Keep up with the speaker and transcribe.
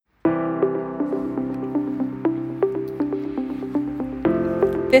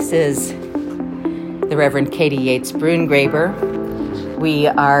This is the Reverend Katy Yates Brungraber. We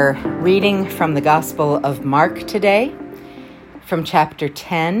are reading from the Gospel of Mark today, from chapter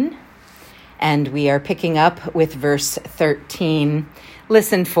 10, and we are picking up with verse 13.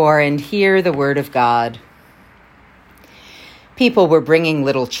 Listen for and hear the word of God. People were bringing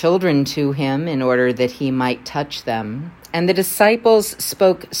little children to him in order that he might touch them, and the disciples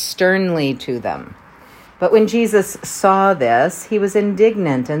spoke sternly to them. But when Jesus saw this, he was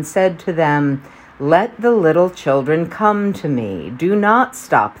indignant and said to them, "Let the little children come to me. Do not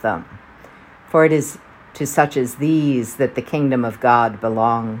stop them, for it is to such as these that the kingdom of God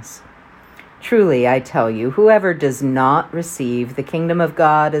belongs. Truly, I tell you, whoever does not receive the kingdom of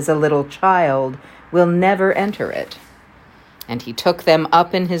God as a little child will never enter it." And he took them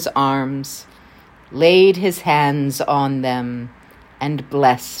up in his arms, laid his hands on them, and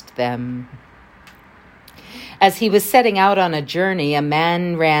blessed them. As he was setting out on a journey, a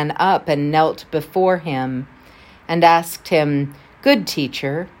man ran up and knelt before him and asked him, "Good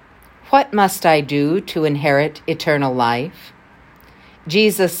teacher, what must I do to inherit eternal life?"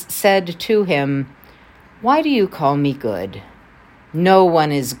 Jesus said to him, "Why do you call me good? No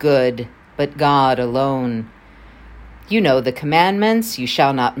one is good but God alone. You know the commandments: you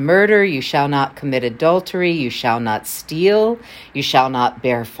shall not murder, you shall not commit adultery, you shall not steal, you shall not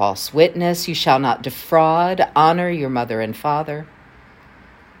bear false witness, you shall not defraud, honor your mother and father."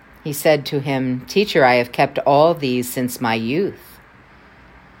 He said to him, "Teacher, I have kept all these since my youth."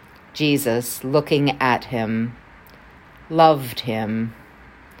 Jesus, looking at him, loved him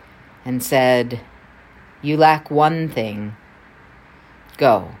and said, "You lack one thing.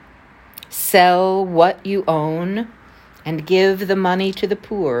 Go, sell what you own and give the money to the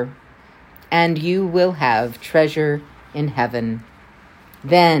poor, and you will have treasure in heaven.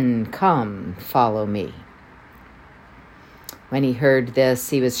 Then come, follow me." When he heard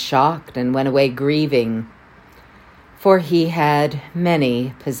this, he was shocked and went away grieving, for he had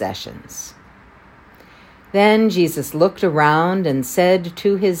many possessions. Then Jesus looked around and said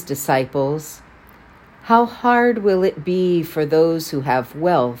to his disciples, "How hard will it be for those who have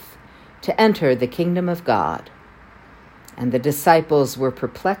wealth to enter the kingdom of God?" And the disciples were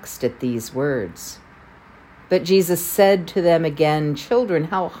perplexed at these words. But Jesus said to them again, "Children,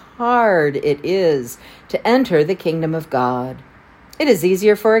 how hard it is to enter the kingdom of God. It is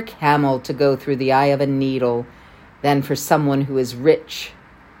easier for a camel to go through the eye of a needle than for someone who is rich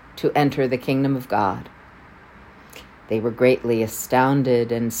to enter the kingdom of God." They were greatly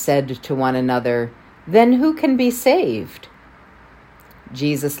astounded and said to one another, "Then who can be saved?"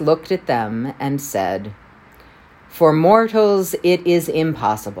 Jesus looked at them and said, "For mortals it is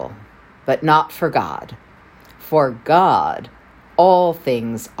impossible, but not for God. For God, all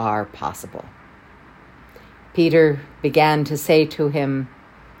things are possible." Peter began to say to him,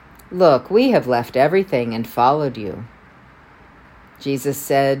 "Look, we have left everything and followed you." Jesus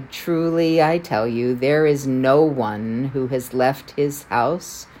said, "Truly, I tell you, there is no one who has left his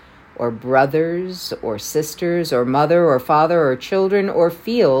house or brothers or sisters or mother or father or children or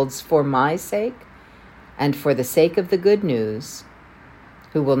fields for my sake and for the sake of the good news,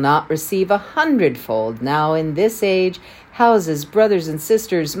 who will not receive 100-fold now in this age houses, brothers and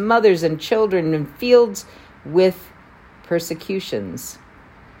sisters, mothers and children, and fields with persecutions,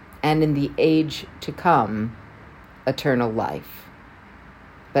 and in the age to come eternal life.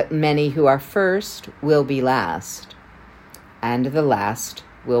 But many who are first will be last, and the last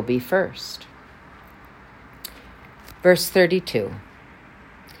will be first." Verse 32.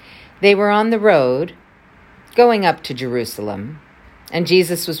 They were on the road going up to Jerusalem, and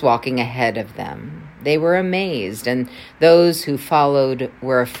Jesus was walking ahead of them. They were amazed, and those who followed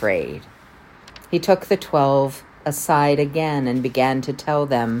were afraid. He took the 12 aside again and began to tell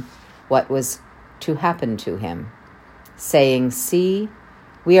them what was to happen to him, saying, "See,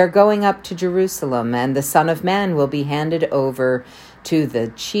 we are going up to Jerusalem, and the Son of Man will be handed over to the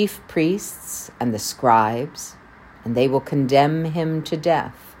chief priests and the scribes, and they will condemn him to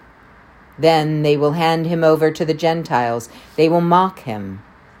death. Then they will hand him over to the Gentiles. They will mock him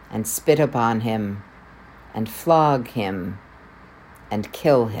and spit upon him and flog him and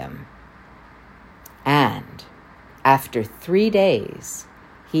kill him. And after 3 days,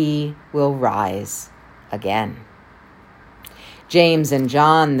 he will rise again." James and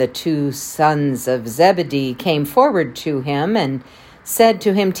John, the two sons of Zebedee, came forward to him and said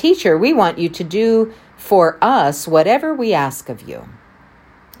to him, "Teacher, we want you to do for us whatever we ask of you."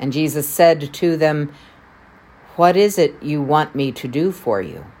 And Jesus said to them, "What is it you want me to do for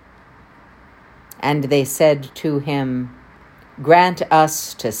you?" And they said to him, grant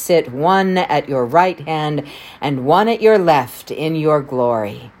us to sit one at your right hand and one at your left in your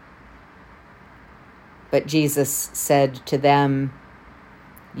glory." But Jesus said to them,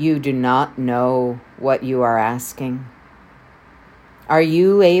 "You do not know what you are asking. Are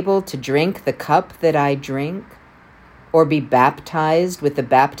you able to drink the cup that I drink, or be baptized with the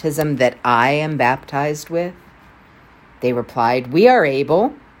baptism that I am baptized with?" They replied, "We are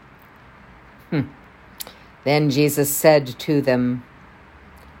able." Then Jesus said to them,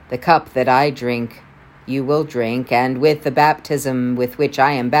 "The cup that I drink, you will drink, and with the baptism with which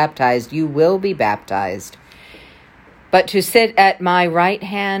I am baptized, you will be baptized. But to sit at my right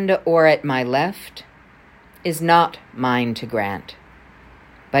hand or at my left is not mine to grant,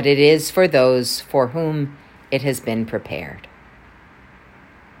 but it is for those for whom it has been prepared."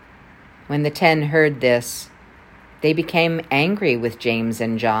 When the 10 heard this, they became angry with James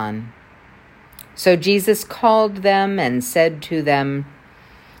and John. So Jesus called them and said to them,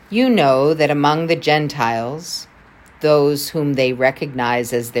 "You know that among the Gentiles, those whom they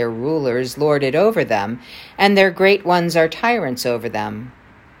recognize as their rulers lord it over them, and their great ones are tyrants over them.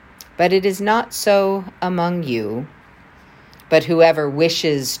 But it is not so among you. But whoever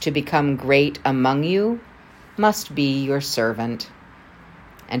wishes to become great among you must be your servant,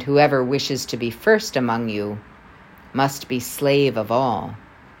 and whoever wishes to be first among you must be slave of all.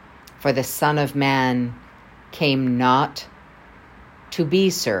 For the Son of Man came not to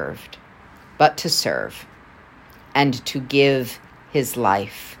be served, but to serve, and to give his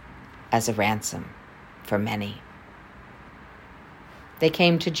life as a ransom for many." They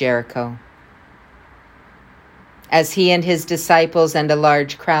came to Jericho. As he and his disciples and a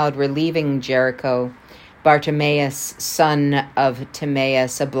large crowd were leaving Jericho, Bartimaeus, son of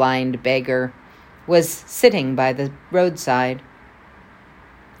Timaeus, a blind beggar, was sitting by the roadside.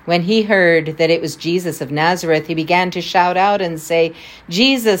 When he heard that it was Jesus of Nazareth, he began to shout out and say,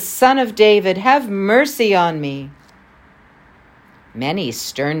 "Jesus, Son of David, have mercy on me." Many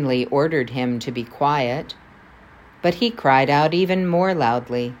sternly ordered him to be quiet, but he cried out even more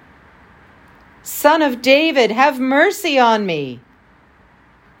loudly, "Son of David, have mercy on me."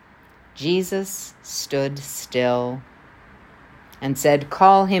 Jesus stood still and said,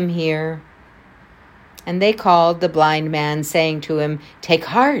 "Call him here." And they called the blind man, saying to him, "Take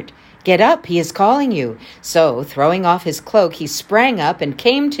heart, get up, he is calling you." So, throwing off his cloak, he sprang up and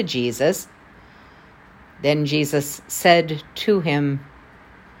came to Jesus. Then Jesus said to him,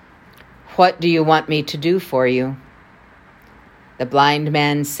 "What do you want me to do for you?" The blind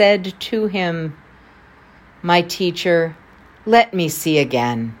man said to him, "My teacher, let me see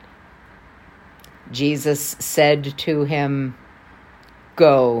again." Jesus said to him,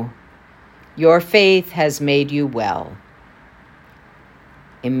 "Go. Your faith has made you well."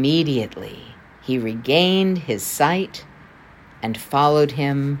 Immediately he regained his sight and followed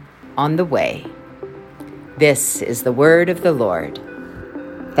him on the way. This is the word of the Lord.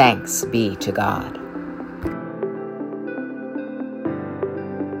 Thanks be to God.